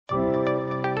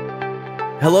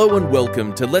Hello and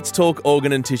welcome to Let's Talk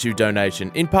Organ and Tissue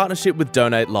Donation in partnership with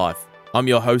Donate Life. I'm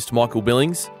your host Michael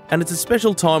Billings, and it's a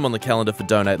special time on the calendar for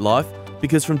Donate Life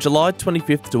because from July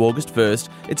 25th to August 1st,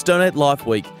 it's Donate Life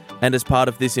Week. And as part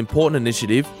of this important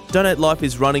initiative, Donate Life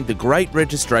is running the Great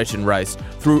Registration Race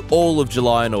through all of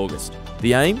July and August.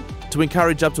 The aim? To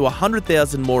encourage up to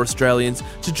 100,000 more Australians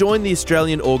to join the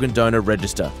Australian Organ Donor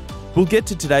Register. We'll get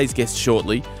to today's guest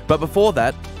shortly, but before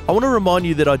that, I want to remind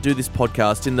you that I do this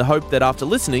podcast in the hope that after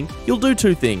listening, you'll do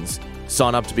two things.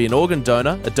 Sign up to be an organ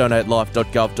donor at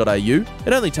donatelife.gov.au.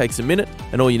 It only takes a minute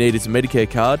and all you need is a Medicare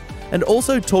card. And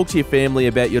also talk to your family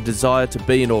about your desire to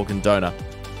be an organ donor.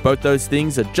 Both those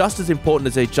things are just as important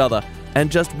as each other, and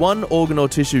just one organ or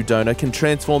tissue donor can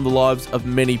transform the lives of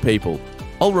many people.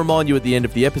 I'll remind you at the end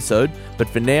of the episode, but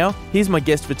for now, here's my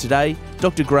guest for today,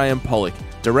 Dr. Graham Pollock,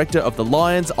 Director of the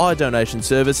Lions Eye Donation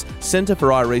Service, Centre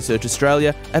for Eye Research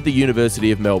Australia at the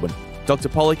University of Melbourne. Dr.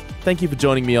 Pollock, thank you for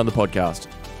joining me on the podcast.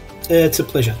 It's a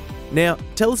pleasure. Now,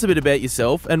 tell us a bit about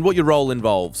yourself and what your role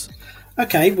involves.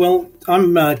 Okay, well,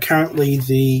 I'm currently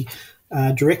the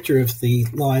Director of the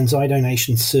Lions Eye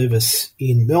Donation Service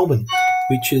in Melbourne,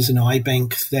 which is an eye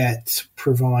bank that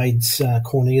provides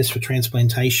corneas for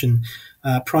transplantation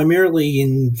primarily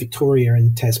in Victoria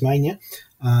and Tasmania,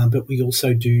 but we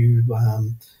also do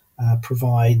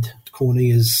provide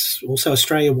corneas also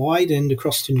Australia-wide and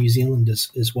across to New Zealand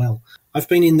as well. I've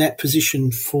been in that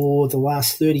position for the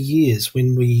last 30 years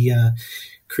when we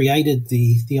created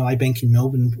the eye bank in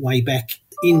Melbourne way back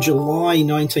in July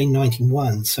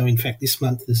 1991. So, in fact, this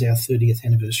month is our 30th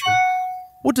anniversary.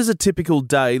 What does a typical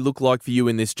day look like for you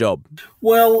in this job?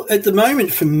 Well, at the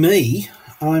moment for me,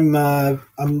 I'm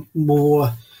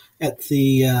more at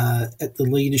the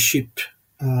leadership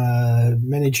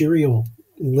managerial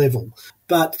level.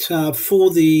 But for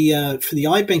the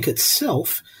eye bank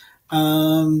itself,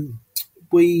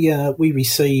 we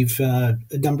receive a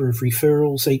number of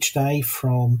referrals each day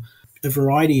from a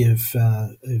variety of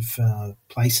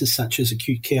places such as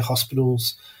acute care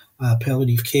hospitals,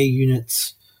 palliative care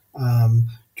units,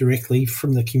 directly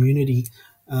from the community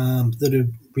that are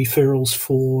referrals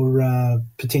for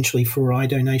potentially for eye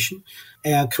donation.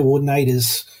 Our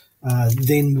coordinators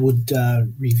then would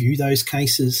review those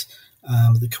cases.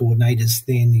 The coordinators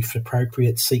then, if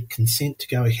appropriate, seek consent to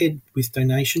go ahead with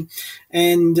donation,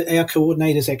 and our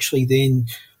coordinators actually then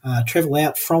travel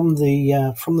out from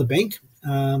the bank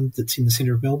that's in the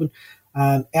centre of Melbourne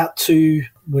out to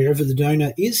wherever the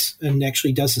donor is, and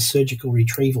actually does the surgical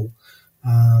retrieval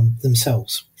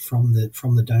themselves from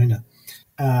the donor.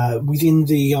 Within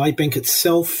the eye bank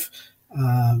itself,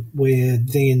 we're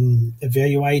then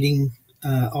evaluating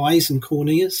eyes and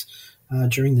corneas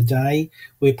during the day.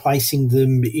 We're placing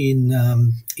them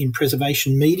in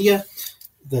preservation media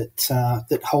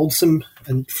that holds them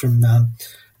and from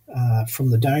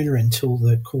the donor until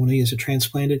the corneas are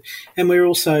transplanted. And we're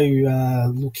also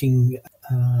looking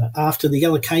after the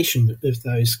allocation of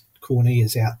those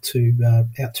corneas out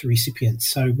to recipients.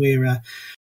 So we're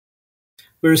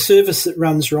a service that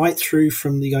runs right through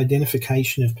from the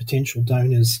identification of potential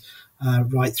donors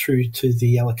right through to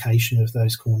the allocation of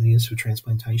those corneas for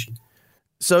transplantation.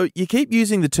 So you keep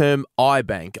using the term eye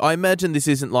bank. I imagine this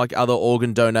isn't like other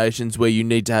organ donations where you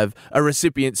need to have a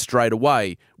recipient straight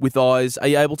away. With eyes, are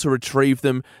you able to retrieve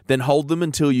them, then hold them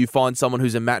until you find someone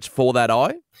who's a match for that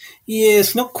eye? Yeah,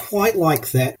 it's not quite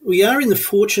like that. We are in the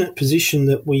fortunate position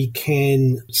that we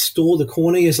can store the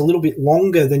corneas a little bit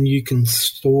longer than you can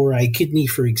store a kidney,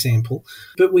 for example.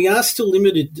 But we are still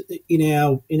limited in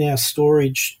our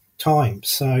storage time.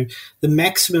 So the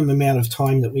maximum amount of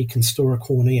time that we can store a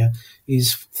cornea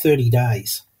is 30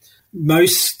 days.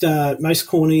 Most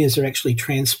corneas are actually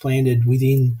transplanted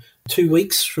within 2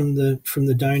 weeks from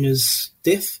the donor's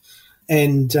death.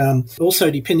 And also,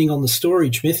 depending on the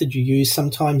storage method you use,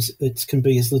 sometimes it can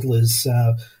be as little as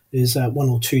 1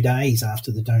 or 2 days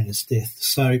after the donor's death.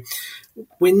 So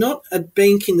we're not a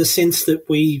bank in the sense that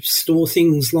we store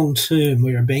things long term.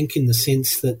 We're a bank in the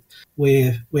sense that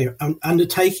we're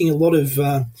undertaking a lot of,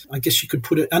 I guess you could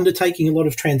put it, undertaking a lot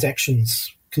of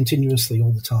transactions continuously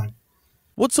all the time.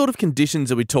 What sort of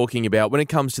conditions are we talking about when it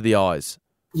comes to the eyes?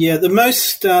 Yeah, the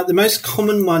most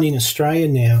common one in Australia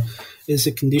now is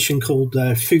a condition called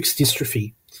Fuchs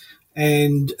dystrophy,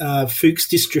 and Fuchs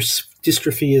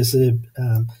dystrophy is a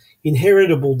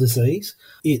inheritable disease.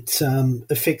 It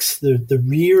affects the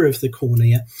rear of the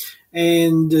cornea,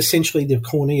 and essentially the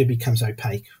cornea becomes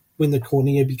opaque. When the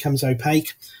cornea becomes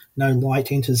opaque, no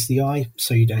light enters the eye,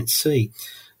 so you don't see.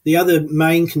 The other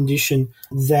main condition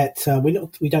that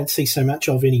we don't see so much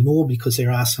of anymore because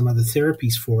there are some other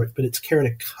therapies for it, but it's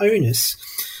keratoconus,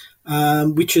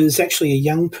 which is actually a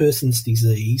young person's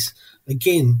disease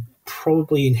again,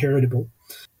 probably inheritable.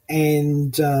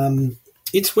 And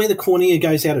it's where the cornea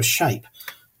goes out of shape.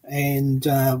 And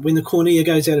when the cornea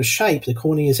goes out of shape, the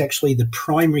cornea is actually the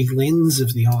primary lens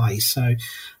of the eye. So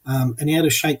an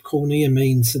out-of-shape cornea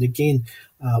means that, again,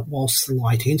 whilst the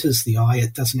light enters the eye,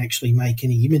 it doesn't actually make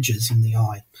any images in the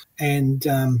eye. And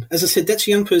as I said, that's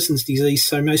a young person's disease,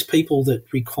 so most people that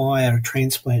require a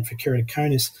transplant for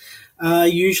keratoconus are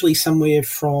usually somewhere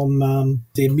from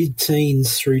their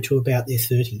mid-teens through to about their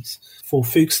 30s. For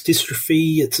Fuchs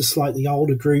dystrophy, it's a slightly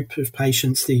older group of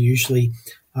patients. They're usually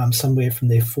somewhere from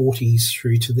their 40s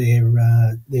through to their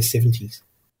 70s.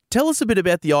 Tell us a bit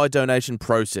about the eye donation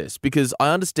process, because I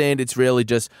understand it's rarely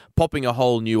just popping a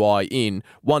whole new eye in.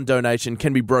 One donation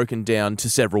can be broken down to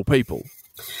several people.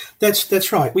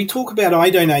 That's right. We talk about eye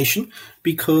donation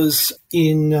because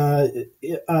in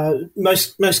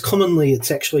most commonly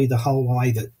it's actually the whole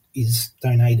eye that is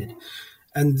donated,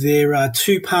 and there are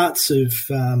two parts of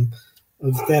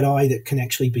that eye that can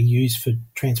actually be used for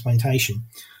transplantation.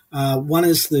 One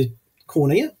is the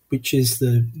cornea, which is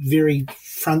the very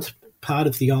front part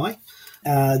of the eye,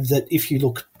 that if you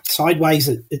look sideways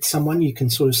at someone, you can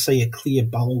sort of see a clear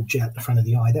bulge out the front of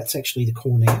the eye. That's actually the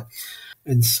cornea.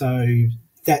 And so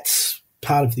that's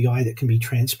part of the eye that can be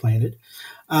transplanted.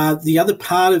 The other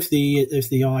part of the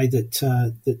eye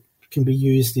that can be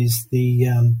used is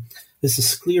the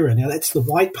sclera. Now, that's the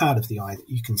white part of the eye that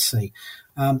you can see.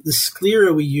 The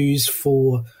sclera we use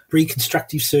for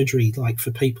reconstructive surgery, like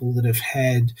for people that have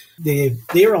had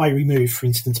their eye removed, for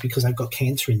instance, because they've got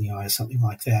cancer in the eye or something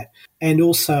like that. And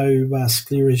also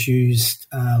sclera is used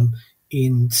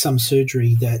in some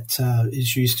surgery that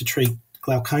is used to treat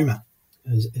glaucoma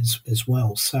as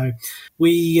well. So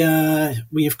we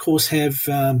of course have,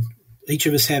 each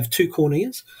of us have two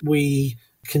corneas. We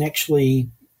can actually,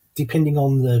 depending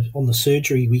on the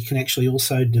surgery, we can actually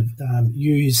also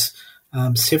use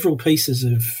several pieces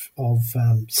of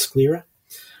sclera.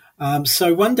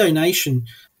 So one donation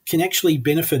can actually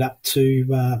benefit up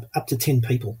to 10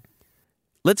 people.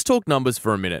 Let's talk numbers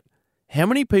for a minute. How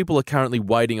many people are currently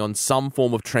waiting on some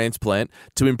form of transplant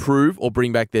to improve or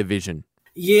bring back their vision?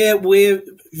 Yeah, we're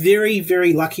very,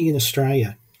 very lucky in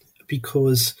Australia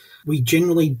because we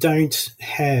generally don't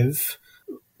have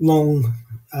long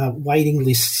waiting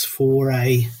lists for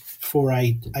a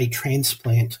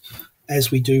transplant as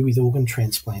we do with organ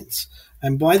transplants.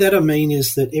 And by that I mean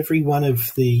is that every one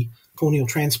of the corneal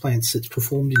transplants that's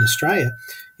performed in Australia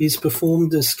is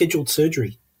performed as scheduled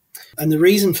surgery. And the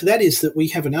reason for that is that we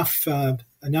have enough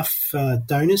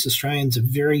donors. Australians are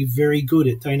very, very good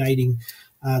at donating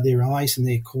their eyes and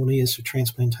their corneas for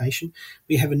transplantation.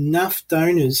 We have enough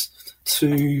donors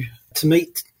to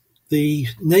meet the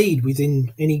need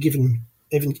within any given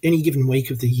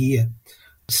week of the year.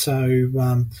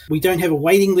 So we don't have a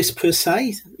waiting list per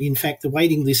se. In fact, the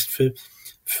waiting list for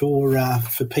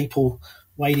people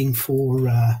waiting for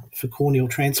corneal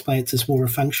transplants is more a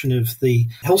function of the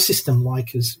health system,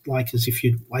 like as if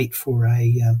you'd wait for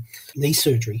a knee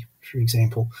surgery, for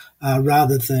example,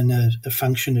 rather than a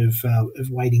function of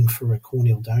waiting for a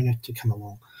corneal donor to come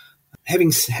along.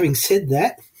 Having said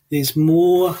that, there's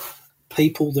more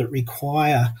people that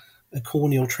require a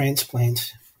corneal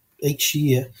transplant each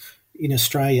year in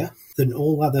Australia than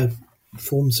all other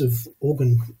forms of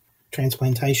organ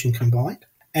transplantation combined.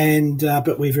 And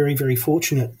but we're very, very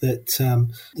fortunate that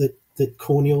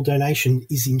corneal donation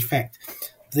is in fact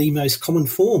the most common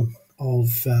form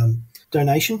of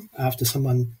donation after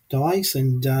someone dies.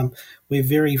 And we're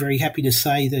very, very happy to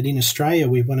say that in Australia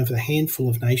we're one of a handful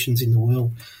of nations in the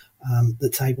world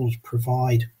that's able to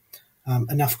provide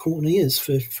enough corneas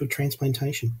for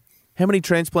transplantation. How many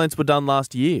transplants were done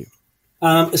last year?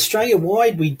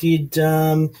 Australia-wide, we did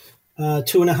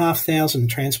 2,500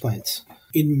 transplants.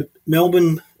 In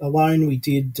Melbourne alone, we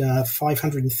did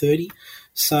 530.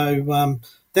 So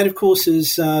that, of course,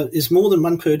 is more than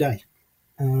one per day.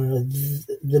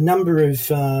 The number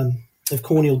of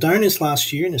corneal donors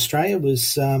last year in Australia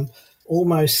was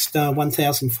almost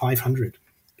 1,500.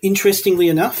 Interestingly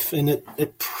enough, and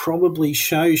it probably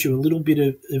shows you a little bit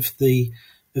of the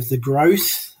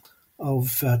growth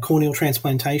of corneal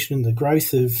transplantation and the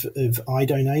growth of eye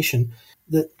donation,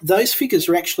 that those figures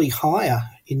are actually higher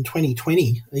in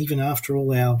 2020, even after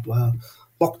all our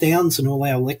lockdowns and all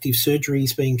our elective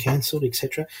surgeries being cancelled,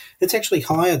 etc. It's actually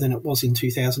higher than it was in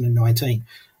 2019,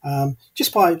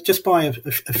 just by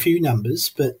a few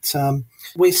numbers. But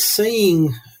we're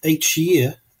seeing each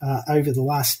year over the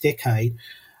last decade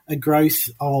a growth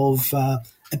of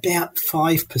about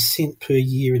 5% per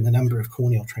year in the number of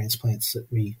corneal transplants that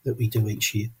we do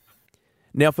each year.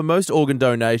 Now, for most organ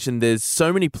donation, there's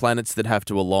so many planets that have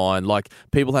to align, like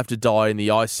people have to die in the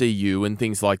ICU and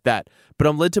things like that. But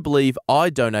I'm led to believe eye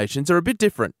donations are a bit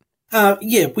different.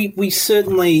 We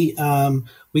certainly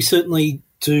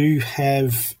do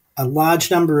have a large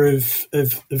number of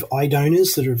eye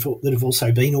donors that have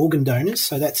also been organ donors.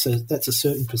 So that's a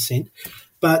certain percent.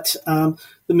 But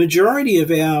the majority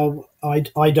of our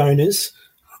eye donors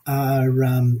are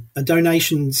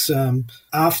donations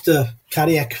after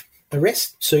cardiac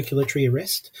arrest, circulatory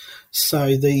arrest.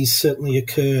 So these certainly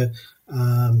occur.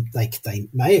 They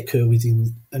may occur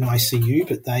within an ICU,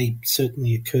 but they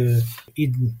certainly occur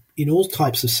in all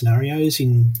types of scenarios,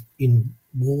 in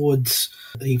wards,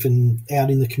 even out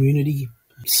in the community.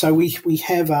 So we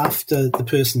have, after the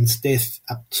person's death,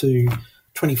 up to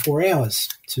 24 hours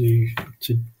to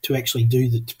actually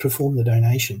to perform the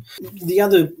donation. The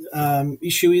other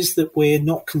issue is that we're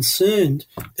not concerned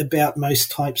about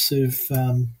most types of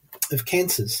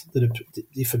cancers.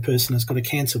 If a person has got a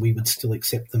cancer, we would still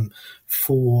accept them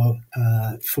for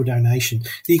donation.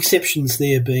 The exceptions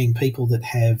there being people that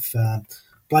have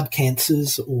blood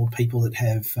cancers or people that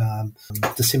have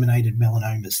disseminated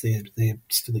melanomas. They're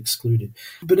still excluded.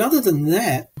 But other than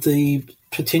that, the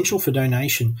potential for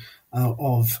donation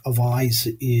of eyes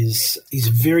is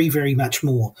very, very much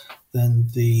more than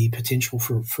the potential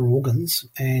for organs,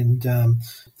 and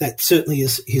that certainly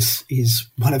is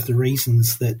one of the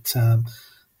reasons that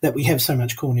we have so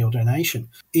much corneal donation.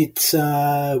 It's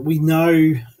we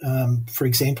know, for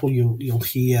example, you'll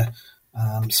hear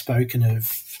spoken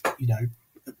of,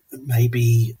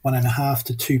 maybe 1.5%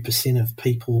 to 2% of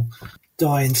people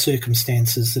die in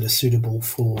circumstances that are suitable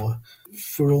for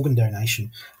organ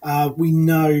donation. We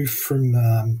know from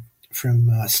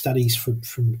studies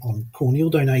on corneal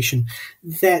donation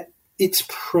that it's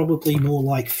probably more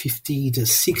like 50 to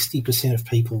 60% of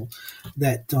people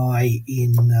that die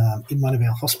in one of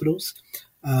our hospitals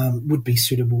would be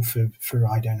suitable for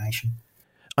eye donation.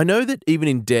 I know that even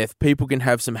in death, people can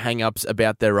have some hang-ups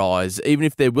about their eyes. Even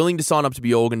if they're willing to sign up to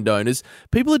be organ donors,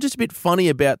 people are just a bit funny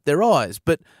about their eyes.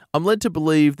 But I'm led to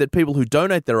believe that people who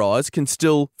donate their eyes can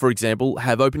still, for example,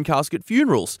 have open casket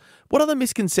funerals. What other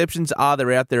misconceptions are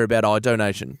there out there about eye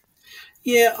donation?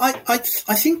 Yeah,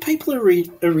 I think people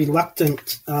are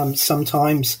reluctant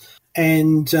sometimes,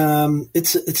 and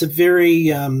it's a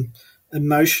very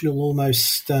emotional,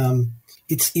 almost.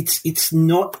 It's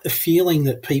not a feeling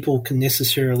that people can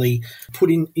necessarily put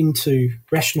into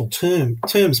rational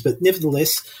terms, but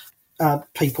nevertheless,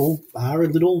 people are a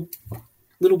little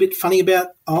bit funny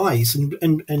about eyes, and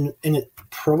it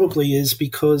probably is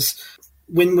because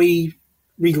when we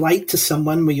relate to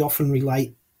someone, we often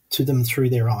relate to them through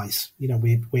their eyes.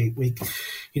 We're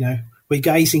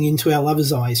gazing into our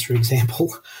lover's eyes, for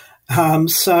example.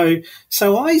 So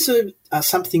eyes are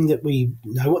something that we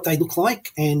know what they look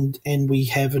like, and we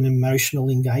have an emotional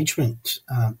engagement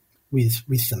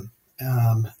with them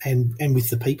and with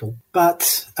the people.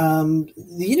 But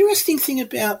the interesting thing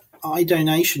about eye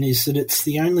donation is that it's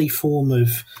the only form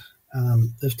of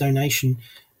donation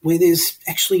where there's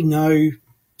actually no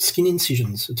skin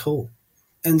incisions at all.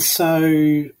 And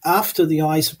so after the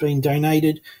eyes have been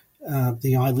donated,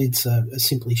 the eyelids are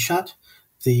simply shut.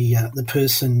 The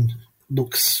person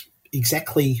looks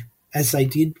exactly as they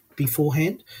did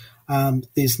beforehand.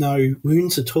 There's no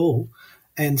wounds at all,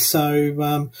 and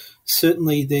so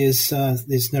certainly there's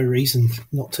no reason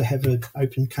not to have an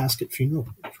open casket funeral,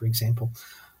 for example.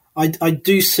 I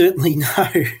do certainly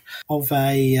know of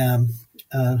a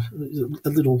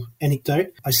little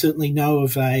anecdote. I certainly know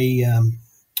of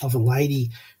a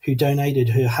lady who donated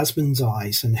her husband's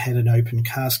eyes and had an open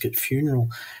casket funeral,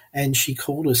 and she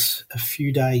called us a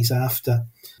few days after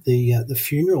the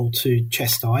funeral to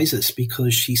chastise us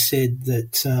because she said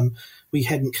that we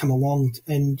hadn't come along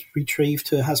and retrieved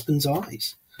her husband's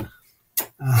eyes.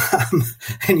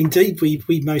 And indeed,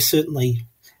 we most certainly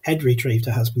had retrieved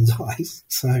her husband's eyes.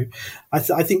 So I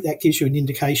think that gives you an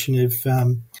indication of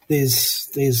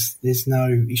there's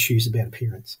no issues about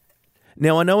appearance.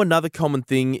 Now, I know another common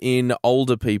thing in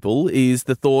older people is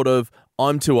the thought of,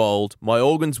 I'm too old, my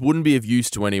organs wouldn't be of use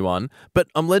to anyone, but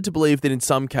I'm led to believe that in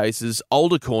some cases,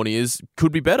 older corneas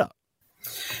could be better.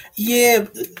 Yeah,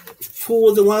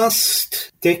 for the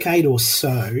last decade or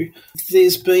so,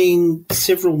 there's been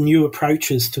several new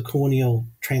approaches to corneal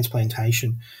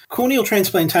transplantation. Corneal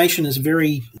transplantation is a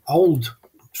very old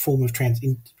form of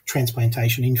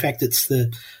transplantation. In fact, it's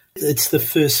the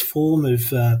first form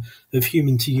of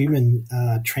human-to-human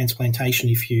transplantation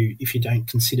if you don't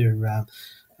consider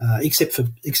except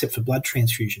for blood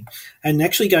transfusion, and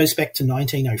actually goes back to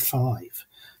 1905.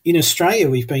 In Australia,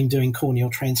 we've been doing corneal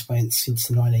transplants since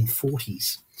the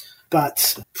 1940s.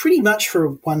 But pretty much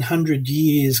for 100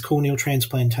 years, corneal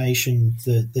transplantation,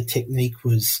 the technique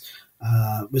was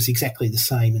exactly the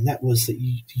same, and that was that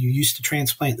you used to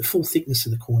transplant the full thickness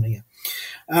of the cornea.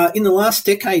 In the last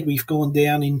decade, we've gone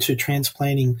down into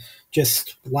transplanting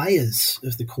just layers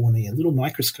of the cornea, little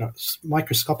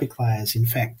microscopic layers. In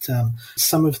fact,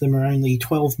 some of them are only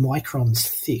 12 microns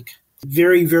thick.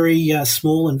 Very, very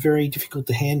small and very difficult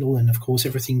to handle, and of course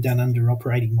everything done under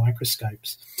operating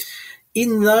microscopes.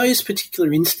 In those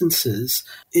particular instances,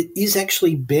 it is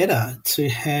actually better to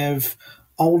have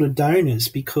older donors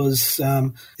because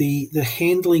the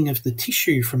handling of the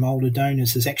tissue from older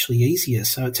donors is actually easier.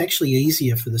 So it's actually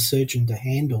easier for the surgeon to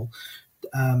handle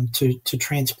to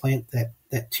transplant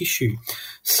that tissue.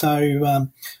 So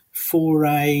for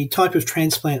a type of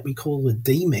transplant we call a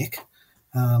DMEK,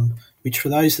 which for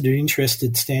those that are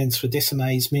interested stands for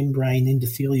Descemet's membrane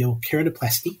endothelial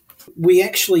keratoplasty, we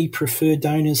actually prefer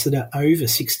donors that are over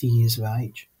 60 years of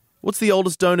age. What's the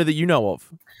oldest donor that you know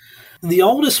of? The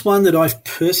oldest one that I've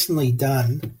personally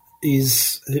done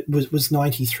was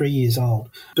 93 years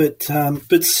old. But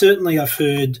certainly I've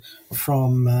heard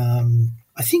from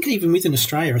I think even within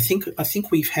Australia, I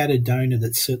think we've had a donor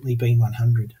that's certainly been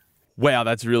 100. Wow,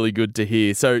 that's really good to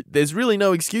hear. So there's really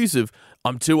no excuse of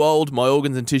I'm too old, my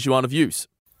organs and tissue aren't of use.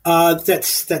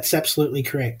 That's absolutely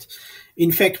correct.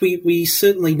 In fact, we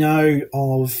certainly know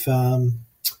of a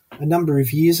number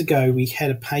of years ago, we had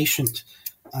a patient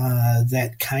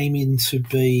that came in to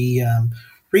be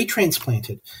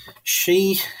retransplanted.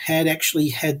 She had actually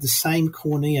had the same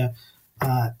cornea,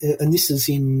 and this is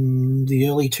in the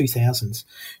early 2000s.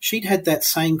 She'd had that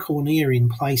same cornea in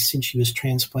place since she was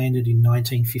transplanted in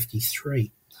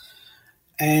 1953.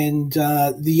 And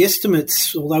the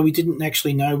estimates, although we didn't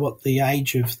actually know what the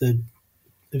age of the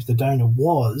donor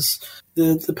was,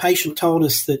 the patient told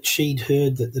us that she'd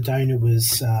heard that the donor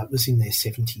was in their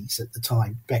 70s at the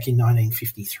time, back in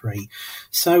 1953.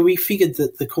 So we figured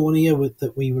that the cornea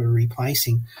that we were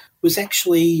replacing was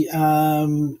actually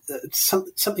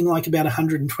something like about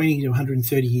 120 to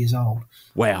 130 years old.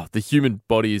 Wow, the human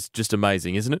body is just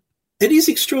amazing, isn't it? It is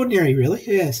extraordinary, really,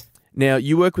 yes. Now,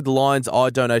 you work with the Lions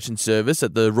Eye Donation Service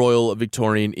at the Royal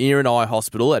Victorian Ear and Eye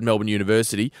Hospital at Melbourne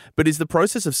University, but is the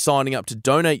process of signing up to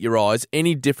donate your eyes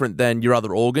any different than your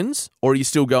other organs, or are you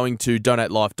still going to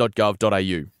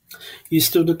donatelife.gov.au? You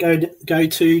still go to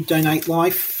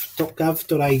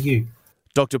donatelife.gov.au.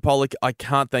 Dr. Pollock, I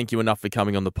can't thank you enough for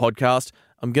coming on the podcast.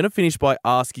 I'm going to finish by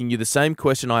asking you the same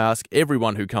question I ask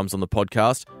everyone who comes on the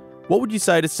podcast. What would you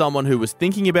say to someone who was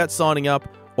thinking about signing up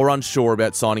or unsure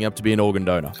about signing up to be an organ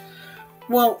donor?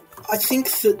 Well, I think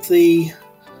that the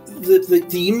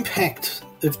impact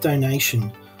of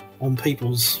donation on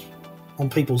people's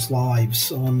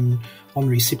lives, on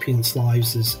recipients'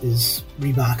 lives, is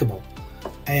remarkable,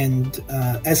 and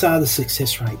as are the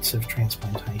success rates of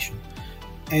transplantation.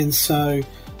 And so,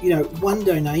 one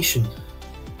donation,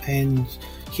 and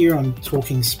here I'm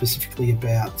talking specifically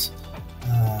about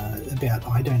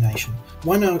eye donation.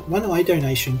 One eye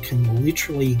donation can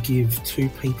literally give two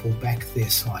people back their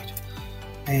sight.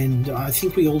 And I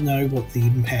think we all know what the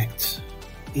impact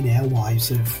in our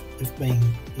lives of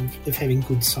having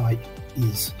good sight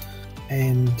is.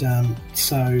 And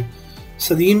so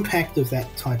the impact of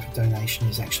that type of donation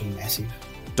is actually massive.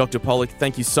 Dr. Pollock,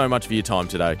 thank you so much for your time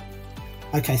today.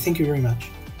 Okay, thank you very much.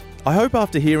 I hope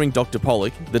after hearing Dr.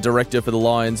 Pollock, the Director for the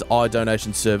Lions Eye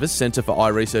Donation Service, Centre for Eye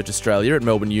Research Australia at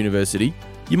Melbourne University,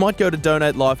 you might go to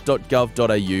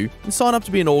donatelife.gov.au and sign up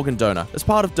to be an organ donor as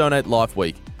part of Donate Life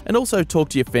Week, and also talk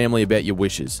to your family about your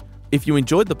wishes. If you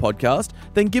enjoyed the podcast,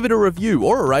 then give it a review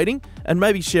or a rating and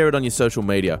maybe share it on your social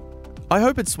media. I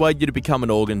hope it swayed you to become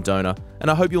an organ donor, and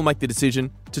I hope you'll make the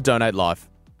decision to donate life.